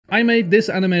I made this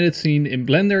animated scene in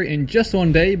Blender in just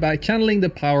one day by channeling the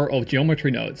power of geometry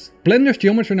nodes. Blender's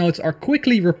geometry nodes are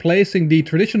quickly replacing the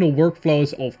traditional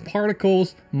workflows of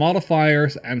particles,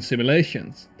 modifiers and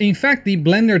simulations. In fact, the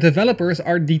Blender developers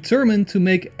are determined to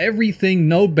make everything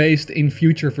node-based in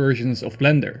future versions of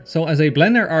Blender. So as a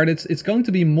Blender artist, it's going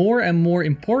to be more and more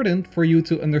important for you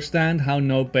to understand how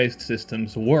node-based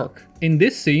systems work. In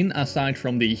this scene, aside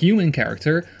from the human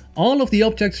character, all of the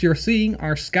objects you're seeing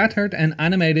are scattered and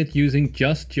animated using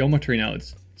just geometry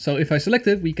nodes. So if I select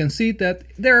it, we can see that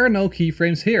there are no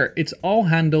keyframes here. It's all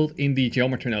handled in the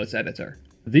geometry nodes editor.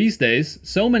 These days,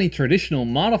 so many traditional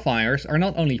modifiers are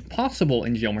not only possible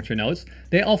in geometry nodes,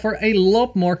 they offer a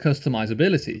lot more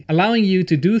customizability, allowing you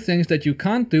to do things that you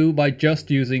can't do by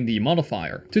just using the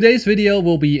modifier. Today's video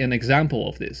will be an example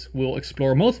of this. We'll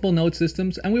explore multiple node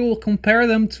systems and we will compare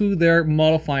them to their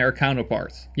modifier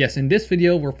counterparts. Yes, in this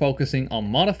video we're focusing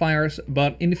on modifiers,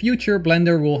 but in the future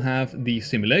Blender will have the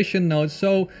simulation nodes,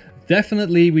 so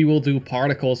definitely we will do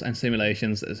particles and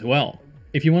simulations as well.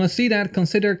 If you want to see that,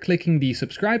 consider clicking the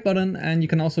subscribe button, and you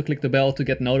can also click the bell to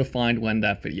get notified when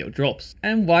that video drops.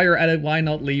 And while you're at it, why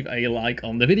not leave a like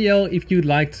on the video if you'd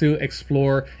like to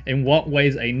explore in what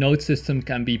ways a node system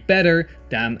can be better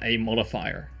than a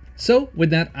modifier. So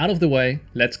with that out of the way,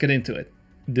 let's get into it.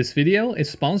 This video is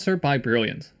sponsored by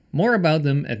Brilliant. More about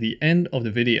them at the end of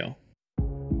the video.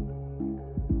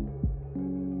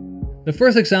 The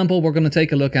first example we're going to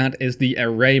take a look at is the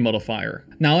array modifier.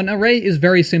 Now an array is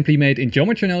very simply made in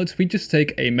geometry nodes. We just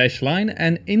take a mesh line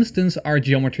and instance our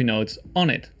geometry nodes on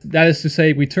it. That is to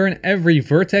say, we turn every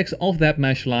vertex of that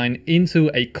mesh line into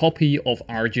a copy of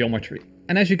our geometry.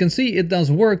 And as you can see, it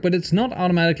does work, but it's not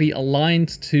automatically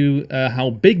aligned to how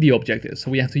big the object is.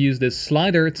 So we have to use this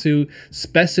slider to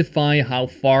specify how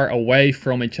far away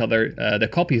from each other the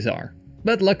copies are.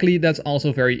 But luckily that's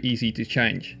also very easy to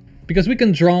change, because we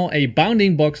can draw a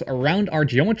bounding box around our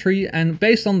geometry, and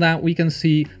based on that we can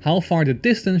see how far the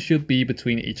distance should be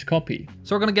between each copy.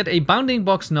 So we're going to get a bounding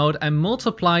box node and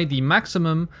multiply the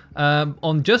maximum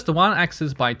on just the one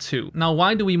axis by 2. Now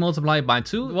why do we multiply it by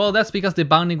 2? Well, that's because the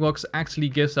bounding box actually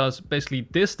gives us basically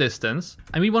this distance,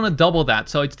 and we want to double that,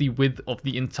 so it's the width of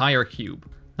the entire cube.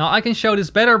 Now I can show this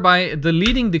better by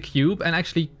deleting the cube and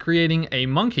actually creating a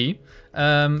monkey.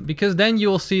 Because then you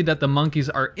will see that the monkeys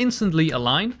are instantly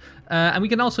aligned, and we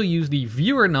can also use the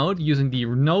viewer node using the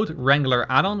Node Wrangler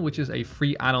add-on, which is a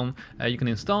free add-on you can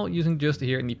install using just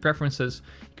here in the preferences.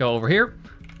 Go over here,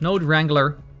 Node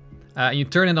Wrangler, and you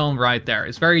turn it on right there.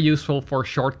 It's very useful for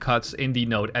shortcuts in the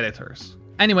node editors.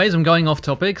 Anyways, I'm going off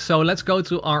topic, so let's go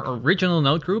to our original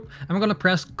node group, and we're going to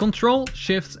press Ctrl,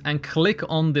 Shift and click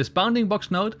on this bounding box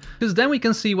node, because then we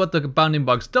can see what the bounding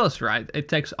box does, right? It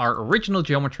takes our original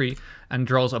geometry and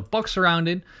draws a box around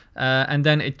it, and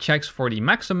then it checks for the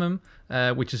maximum,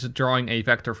 which is drawing a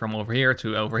vector from over here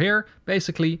to over here,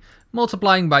 basically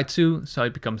multiplying by 2, so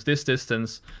it becomes this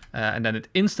distance, and then it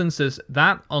instances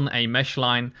that on a mesh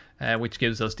line, which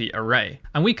gives us the array.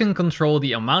 And we can control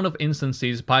the amount of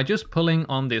instances by just pulling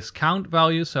on this count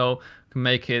value, so we can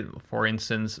make it, for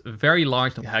instance, very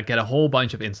large, get a whole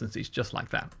bunch of instances just like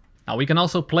that. Now we can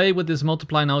also play with this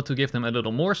multiply node to give them a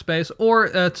little more space, or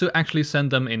to actually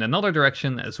send them in another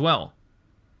direction as well.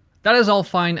 That is all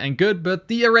fine and good, but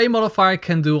the array modifier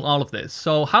can do all of this.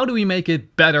 So how do we make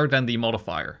it better than the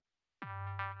modifier?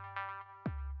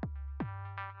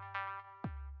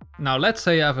 Now let's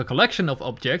say I have a collection of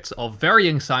objects of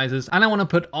varying sizes and I want to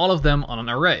put all of them on an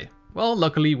array. Well,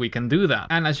 luckily we can do that.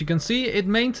 And as you can see, it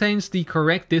maintains the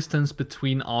correct distance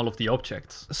between all of the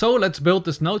objects. So let's build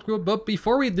this node group, but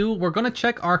before we do, we're going to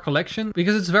check our collection,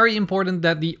 because it's very important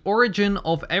that the origin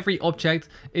of every object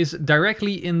is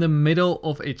directly in the middle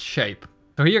of its shape.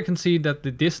 So here you can see that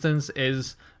the distance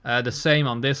is the same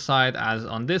on this side as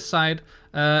on this side,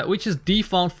 which is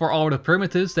default for all the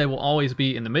primitives. They will always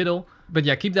be in the middle. But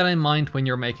yeah, keep that in mind when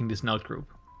you're making this node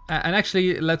group. And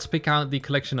actually, let's pick out the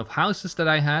collection of houses that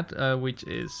I had, which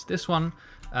is this one.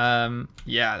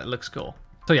 Yeah, that looks cool.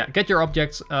 So yeah, get your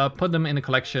objects, put them in a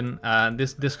collection.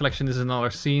 This collection is another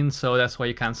scene, so that's why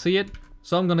you can't see it.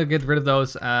 So I'm gonna get rid of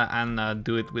those and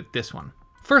do it with this one.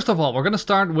 First of all, we're gonna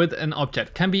start with an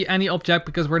object. Can be any object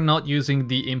because we're not using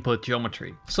the input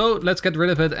geometry. So let's get rid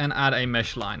of it and add a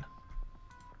mesh line.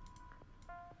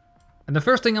 And the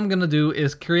first thing I'm going to do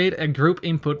is create a group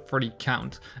input for the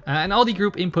count. And all the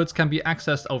group inputs can be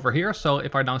accessed over here. So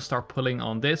if I now start pulling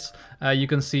on this, you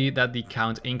can see that the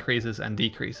count increases and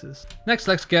decreases. Next,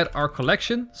 let's get our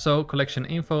collection. So collection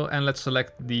info, and let's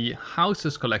select the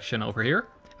houses collection over here.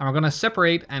 And we're going to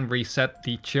separate and reset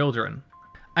the children.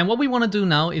 And what we want to do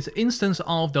now is instance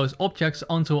all of those objects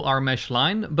onto our mesh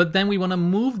line, but then we want to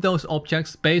move those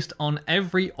objects based on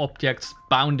every object's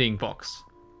bounding box.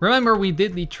 Remember, we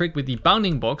did the trick with the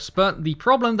bounding box, but the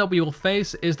problem that we will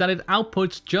face is that it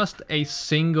outputs just a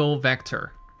single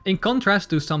vector. In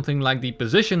contrast to something like the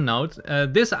position node,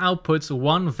 this outputs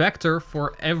one vector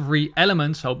for every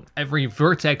element, so every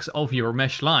vertex of your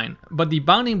mesh line. But the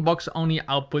bounding box only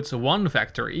outputs one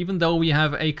vector, even though we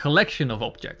have a collection of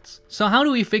objects. So how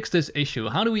do we fix this issue?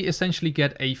 How do we essentially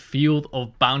get a field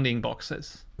of bounding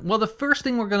boxes? Well, the first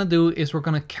thing we're going to do is we're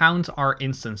going to count our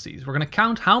instances. We're going to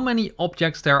count how many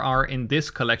objects there are in this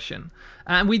collection.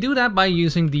 And we do that by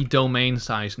using the domain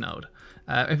size node.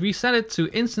 If we set it to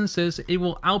instances, it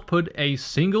will output a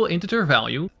single integer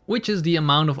value, which is the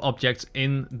amount of objects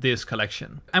in this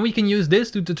collection. And we can use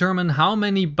this to determine how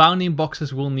many bounding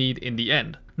boxes we'll need in the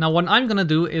end. Now what I'm gonna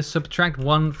do is subtract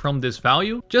 1 from this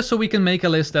value, just so we can make a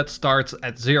list that starts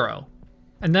at 0.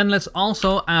 And then let's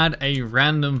also add a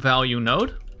random value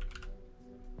node.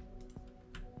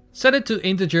 Set it to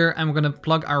integer and we're going to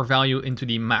plug our value into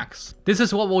the max. This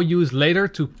is what we'll use later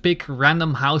to pick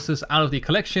random houses out of the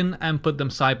collection and put them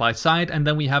side by side, and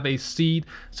then we have a seed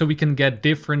so we can get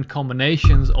different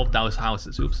combinations of those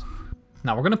houses. Oops.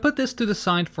 Now we're going to put this to the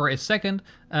side for a second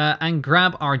and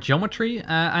grab our geometry,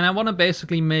 and I want to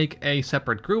basically make a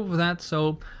separate group of that.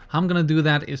 So how I'm going to do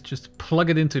that is just plug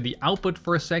it into the output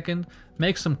for a second,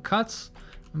 make some cuts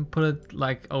and put it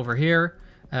like over here.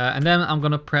 And then I'm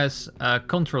gonna press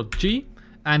Ctrl G,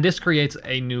 and this creates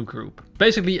a new group.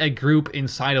 Basically a group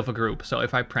inside of a group. So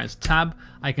if I press Tab,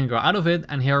 I can go out of it,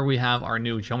 and here we have our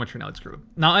new geometry nodes group.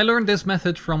 Now I learned this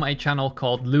method from a channel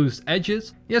called Loose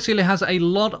Edges. Yesile has a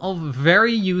lot of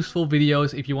very useful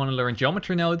videos if you want to learn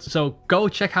geometry nodes. So go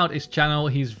check out his channel,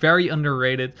 he's very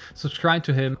underrated. Subscribe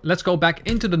to him. Let's go back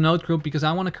into the node group because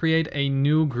I want to create a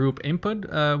new group input.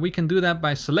 We can do that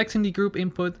by selecting the group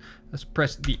input. Let's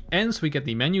press the N so we get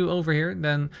the menu over here.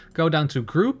 Then go down to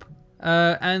group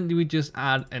and we just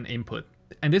add an input.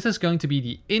 And this is going to be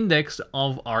the index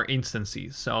of our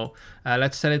instances. So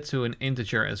let's set it to an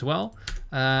integer as well.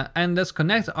 And let's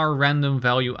connect our random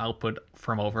value output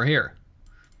from over here.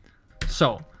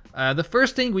 So the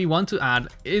first thing we want to add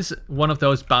is one of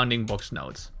those bounding box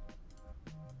nodes.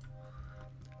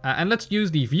 And let's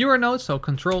use the viewer node, so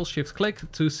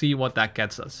Ctrl-Shift-Click to see what that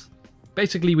gets us.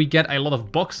 Basically, we get a lot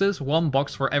of boxes, one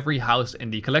box for every house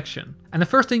in the collection. And the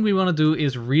first thing we want to do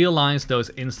is realize those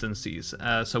instances.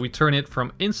 So we turn it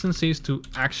from instances to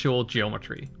actual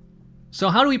geometry. So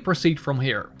how do we proceed from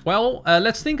here? Well,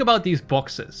 let's think about these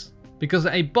boxes. Because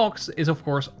a box is of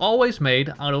course always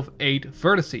made out of 8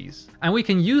 vertices. And we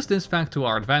can use this fact to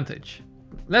our advantage.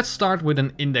 Let's start with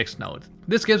an index node.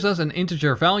 This gives us an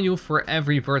integer value for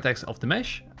every vertex of the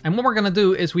mesh. And what we're going to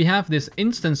do is we have this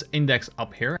instance index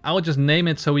up here. I will just name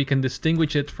it so we can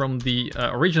distinguish it from the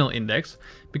original index,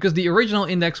 because the original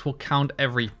index will count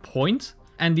every point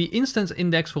and the instance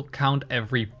index will count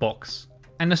every box.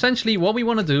 And essentially what we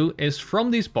want to do is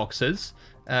from these boxes,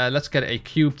 let's get a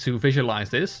cube to visualize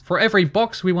this. For every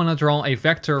box, we want to draw a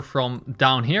vector from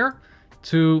down here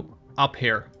to up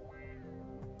here.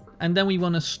 And then we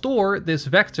want to store this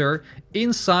vector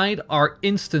inside our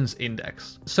instance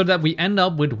index so that we end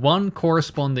up with one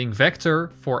corresponding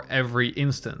vector for every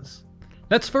instance.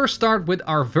 Let's first start with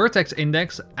our vertex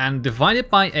index and divide it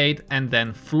by 8 and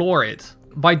then floor it.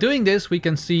 By doing this, we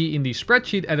can see in the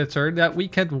spreadsheet editor that we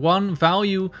get one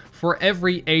value for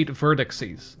every 8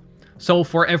 vertices. So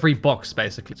for every box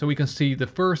basically. So we can see the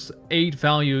first 8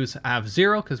 values have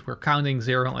 0 because we're counting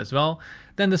 0 as well.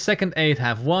 Then the second 8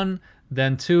 have 1.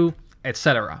 Then 2,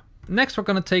 etc. Next, we're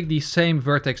going to take the same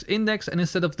vertex index, and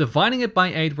instead of dividing it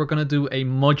by 8, we're going to do a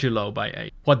modulo by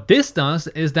 8. What this does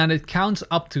is that it counts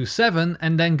up to 7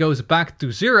 and then goes back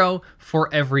to 0 for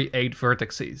every 8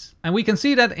 vertices. And we can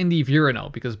see that in the viewer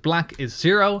node because black is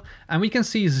 0, and we can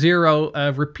see 0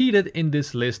 repeated in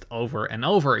this list over and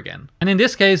over again. And in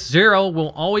this case, 0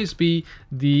 will always be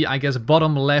the, I guess,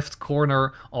 bottom left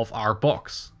corner of our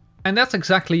box. And that's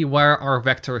exactly where our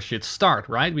vector should start,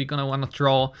 right? We're going to want to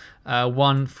draw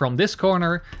one from this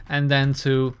corner and then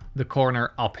to the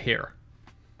corner up here.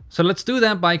 So let's do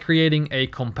that by creating a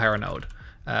compare node.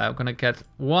 I'm going to get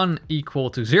 1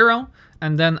 equal to 0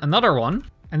 and then another one.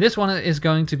 And this one is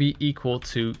going to be equal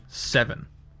to 7.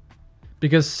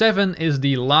 Because 7 is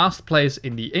the last place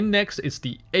in the index, it's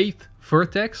the 8th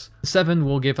vertex. 7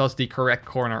 will give us the correct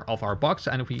corner of our box,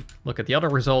 and if we look at the other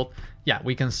result, yeah,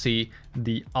 we can see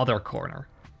the other corner.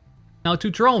 Now to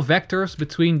draw vectors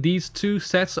between these two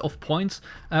sets of points,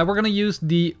 we're going to use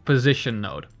the position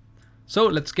node. So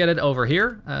let's get it over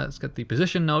here. Let's get the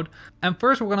position node. And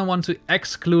first we're going to want to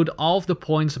exclude all of the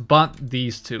points but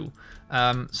these two.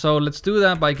 So let's do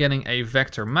that by getting a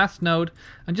vector math node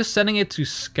and just setting it to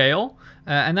scale.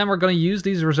 And then we're going to use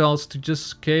these results to just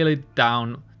scale it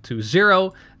down to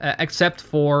 0, except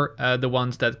for the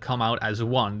ones that come out as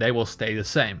 1. They will stay the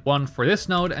same. One for this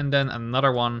node and then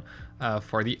another one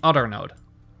for the other node.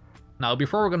 Now,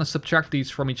 before we're going to subtract these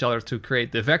from each other to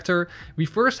create the vector, we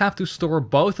first have to store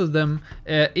both of them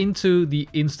into the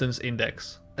instance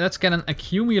index. Let's get an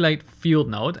accumulate field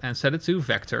node and set it to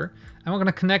vector. And we're going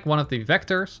to connect one of the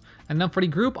vectors. And then for the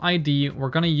group ID, we're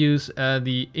going to use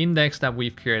the index that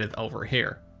we've created over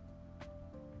here.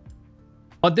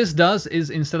 What this does is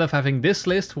instead of having this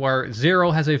list where 0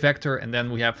 has a vector and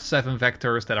then we have 7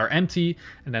 vectors that are empty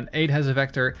and then 8 has a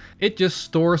vector, it just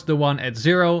stores the one at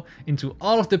 0 into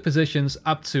all of the positions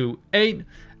up to 8,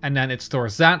 and then it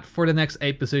stores that for the next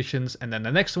 8 positions and then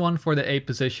the next one for the 8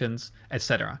 positions,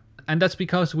 etc. And that's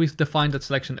because we've defined that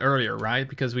selection earlier, right?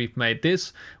 Because we've made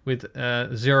this with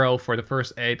 0 for the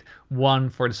first 8, 1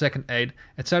 for the second 8,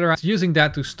 etc. Using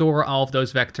that to store all of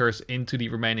those vectors into the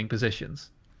remaining positions.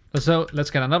 So let's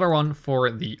get another one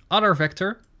for the other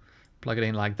vector, plug it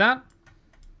in like that.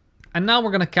 And now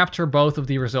we're going to capture both of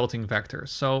the resulting vectors.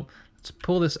 So let's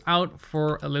pull this out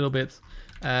for a little bit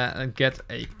and get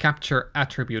a capture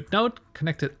attribute node,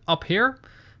 connect it up here,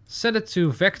 set it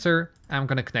to vector, and I'm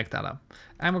going to connect that up.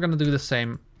 And we're going to do the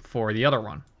same for the other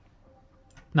one.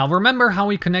 Now remember how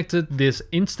we connected this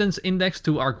instance index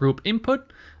to our group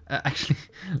input? Actually,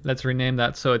 let's rename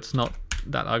that so it's not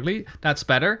that ugly. That's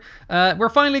better. We're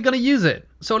finally going to use it.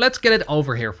 So let's get it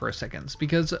over here for a second,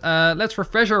 because let's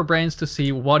refresh our brains to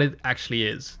see what it actually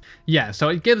is. Yeah, so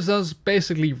it gives us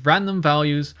basically random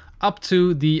values up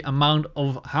to the amount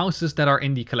of houses that are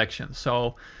in the collection.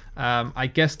 So I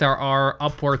guess there are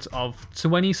upwards of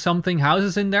 20 something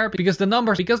houses in there because the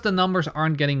numbers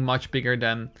aren't getting much bigger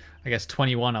than, I guess,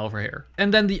 21 over here.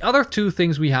 And then the other two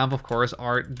things we have, of course,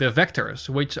 are the vectors,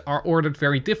 which are ordered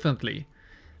very differently,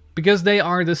 because they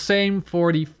are the same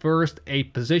for the first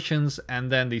 8 positions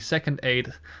and then the second 8,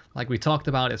 like we talked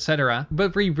about, etc.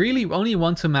 But we really only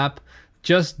want to map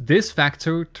just this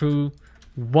vector to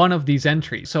one of these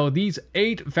entries. So these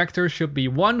 8 vectors should be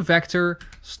one vector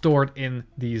stored in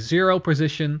the 0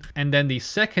 position, and then the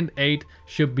second 8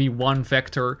 should be one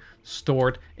vector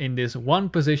stored in this 1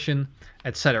 position,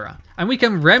 etc. And we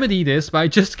can remedy this by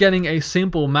just getting a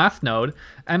simple math node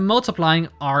and multiplying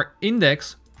our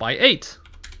index by 8.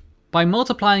 By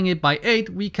multiplying it by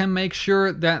 8, we can make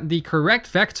sure that the correct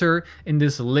vector in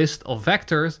this list of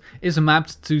vectors is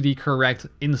mapped to the correct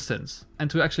instance.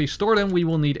 And to actually store them, we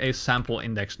will need a sample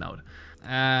index node.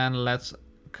 And let's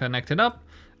connect it up.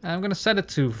 I'm going to set it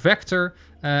to vector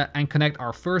and connect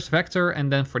our first vector. And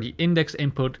then for the index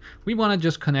input, we want to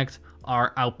just connect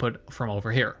our output from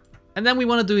over here. And then we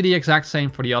want to do the exact same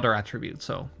for the other attributes.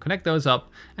 So connect those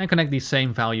up and connect the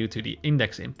same value to the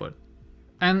index input.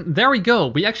 And there we go.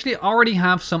 We actually already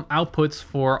have some outputs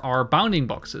for our bounding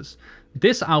boxes.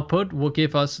 This output will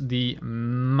give us the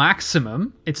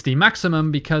maximum. It's the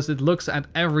maximum because it looks at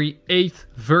every 8th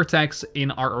vertex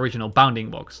in our original bounding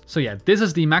box. So yeah, this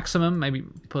is the maximum. Maybe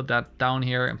put that down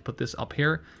here and put this up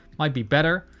here. Might be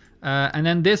better. And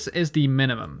then this is the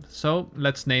minimum. So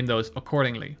let's name those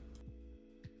accordingly.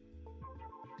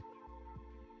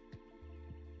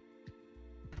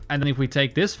 And then if we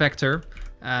take this vector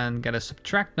and get a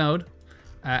subtract node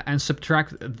and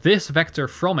subtract this vector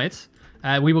from it,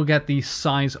 we will get the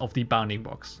size of the bounding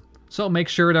box. So make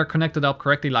sure they're connected up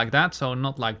correctly like that. So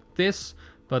not like this,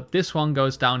 but this one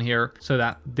goes down here so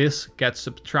that this gets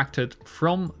subtracted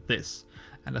from this.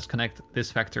 And let's connect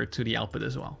this vector to the output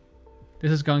as well.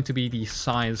 This is going to be the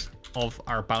size of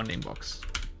our bounding box.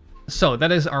 So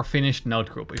that is our finished node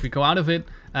group. If we go out of it,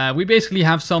 we basically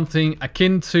have something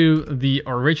akin to the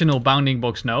original bounding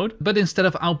box node, but instead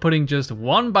of outputting just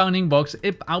one bounding box,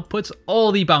 it outputs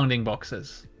all the bounding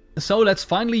boxes. So let's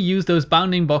finally use those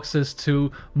bounding boxes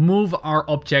to move our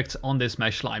objects on this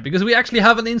mesh line, because we actually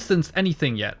haven't instanced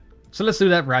anything yet. So let's do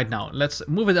that right now. Let's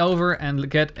move it over and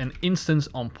get an instance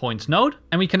on points node,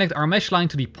 and we connect our mesh line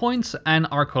to the points and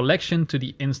our collection to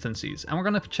the instances. And we're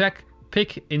going to check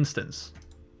pick instance.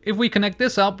 If we connect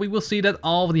this up, we will see that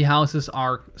all of the houses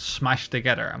are smashed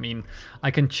together. I mean,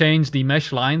 I can change the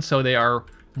mesh line so they are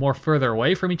more further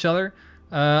away from each other.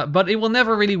 But it will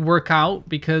never really work out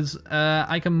because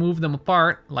I can move them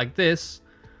apart like this,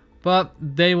 but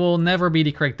they will never be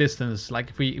the correct distance.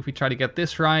 Like if we try to get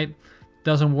this right,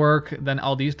 doesn't work, then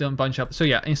all these don't bunch up. So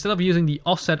yeah, instead of using the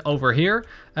offset over here,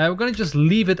 we're going to just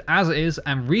leave it as is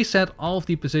and reset all of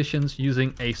the positions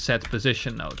using a set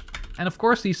position node. And of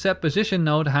course, the set position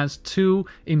node has two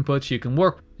inputs you can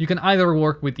work with. You can either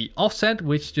work with the offset,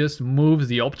 which just moves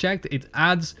the object. It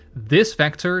adds this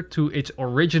vector to its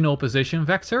original position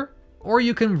vector, or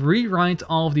you can rewrite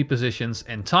all of the positions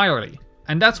entirely.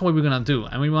 And that's what we're gonna do.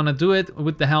 And we wanna do it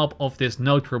with the help of this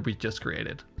node group we just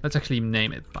created. Let's actually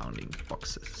name it bounding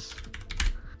boxes.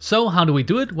 So how do we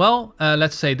do it? Well,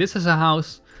 let's say this is a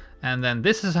house and then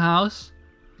this is a house.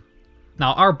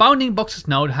 Now our bounding boxes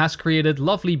node has created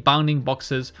lovely bounding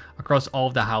boxes across all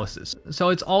of the houses. So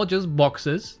it's all just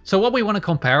boxes. So what we want to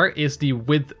compare is the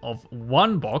width of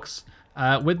one box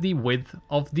with the width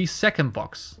of the second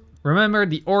box. Remember,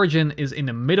 the origin is in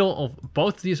the middle of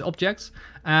both these objects.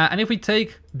 And if we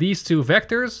take these two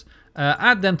vectors,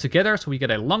 add them together so we get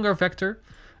a longer vector,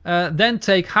 then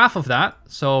take half of that.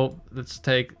 So let's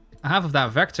take half of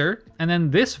that vector. And then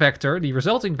this vector, the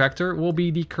resulting vector, will be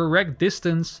the correct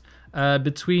distance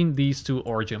between these two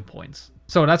origin points.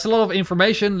 So that's a lot of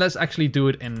information. Let's actually do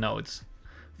it in nodes.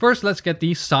 First, let's get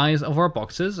the size of our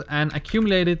boxes and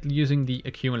accumulate it using the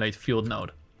accumulate field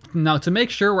node. Now, to make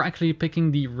sure we're actually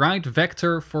picking the right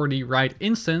vector for the right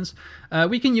instance,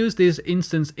 we can use this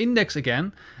instance index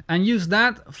again and use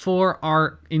that for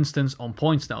our instance on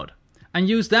points node. And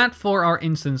use that for our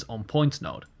instance on points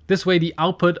node. This way the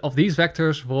output of these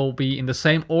vectors will be in the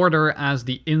same order as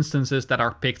the instances that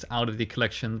are picked out of the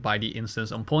collection by the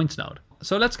instance on points node.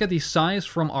 So let's get the size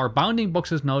from our bounding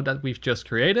boxes node that we've just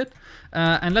created,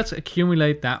 and let's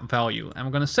accumulate that value. And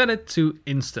we're going to set it to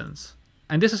instance.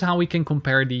 And this is how we can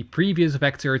compare the previous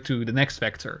vector to the next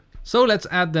vector. So let's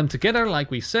add them together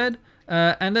like we said,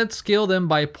 and let's scale them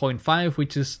by 0.5,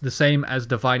 which is the same as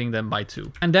dividing them by 2.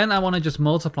 And then I want to just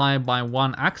multiply by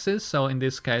one axis. So in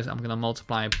this case, I'm going to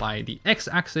multiply by the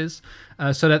x-axis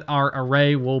so that our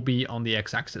array will be on the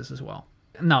x-axis as well.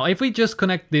 Now, if we just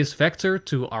connect this vector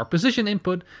to our position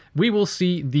input, we will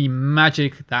see the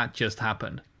magic that just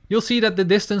happened. You'll see that the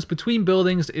distance between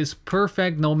buildings is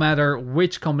perfect no matter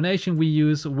which combination we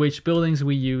use, which buildings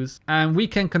we use. And we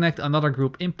can connect another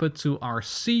group input to our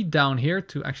C down here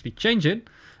to actually change it.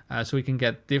 So we can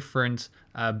get different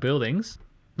buildings.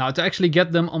 Now, to actually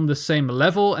get them on the same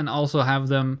level and also have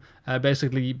them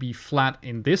basically be flat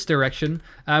in this direction,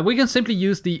 we can simply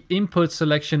use the input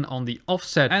selection on the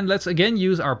offset. And let's again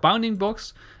use our bounding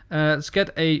box. Let's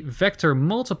get a vector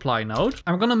multiply node.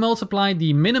 I'm going to multiply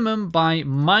the minimum by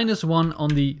 -1 on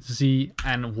the Z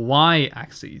and Y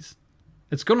axes.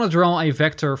 It's going to draw a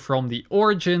vector from the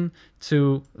origin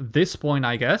to this point,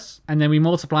 I guess. And then we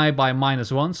multiply by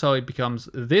 -1, so it becomes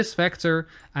this vector.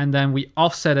 And then we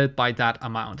offset it by that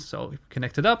amount. So if we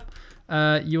connect it up,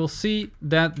 you'll see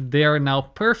that they're now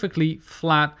perfectly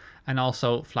flat and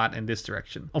also flat in this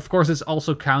direction. Of course, it's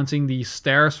also counting the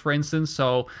stairs, for instance,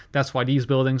 so that's why these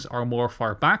buildings are more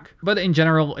far back. But in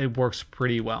general, it works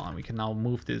pretty well, and we can now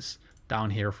move this down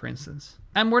here, for instance.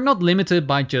 And we're not limited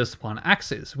by just one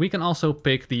axis. We can also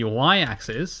pick the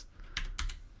y-axis,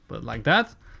 put it like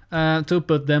that, to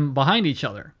put them behind each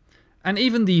other. And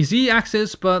even the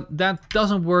z-axis, but that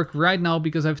doesn't work right now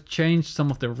because I've changed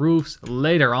some of the roofs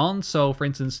later on. So for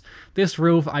instance, this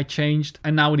roof I changed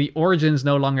and now the origin is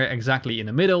no longer exactly in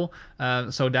the middle.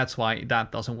 So that's why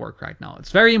that doesn't work right now. It's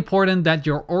very important that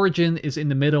your origin is in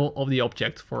the middle of the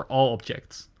object for all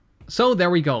objects. So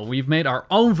there we go. We've made our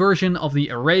own version of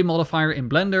the array modifier in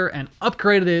Blender and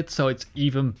upgraded it so it's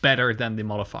even better than the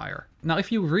modifier. Now,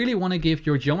 if you really want to give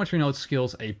your geometry node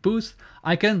skills a boost,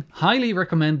 I can highly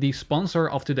recommend the sponsor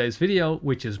of today's video,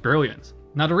 which is Brilliant.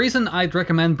 Now, the reason I'd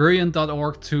recommend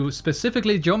Brilliant.org to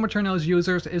specifically geometry nodes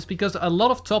users is because a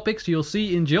lot of topics you'll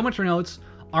see in geometry nodes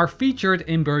are featured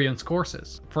in Brilliant's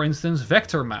courses. For instance,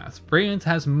 vector math. Brilliant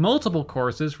has multiple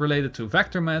courses related to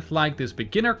vector math, like this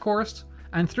beginner course.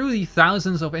 And through the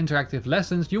thousands of interactive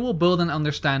lessons, you will build an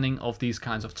understanding of these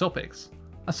kinds of topics.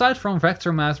 Aside from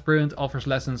vector math, Brilliant offers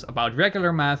lessons about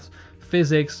regular math,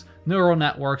 physics, neural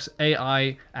networks,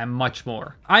 AI, and much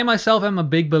more. I myself am a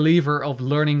big believer of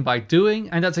learning by doing,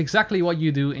 and that's exactly what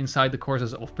you do inside the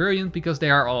courses of Brilliant because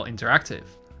they are all interactive.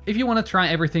 If you want to try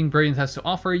everything Brilliant has to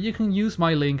offer, you can use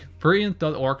my link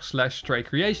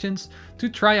brilliant.org/stray-creations to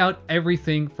try out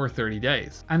everything for 30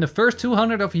 days. And the first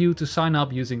 200 of you to sign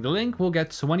up using the link will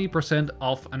get 20%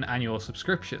 off an annual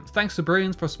subscription. Thanks to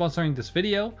Brilliant for sponsoring this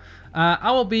video. I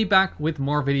will be back with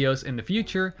more videos in the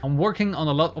future. I'm working on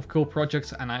a lot of cool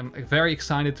projects and I'm very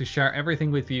excited to share everything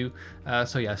with you.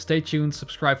 So yeah, stay tuned,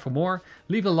 subscribe for more,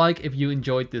 leave a like if you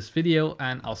enjoyed this video,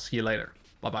 and I'll see you later.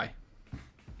 Bye bye.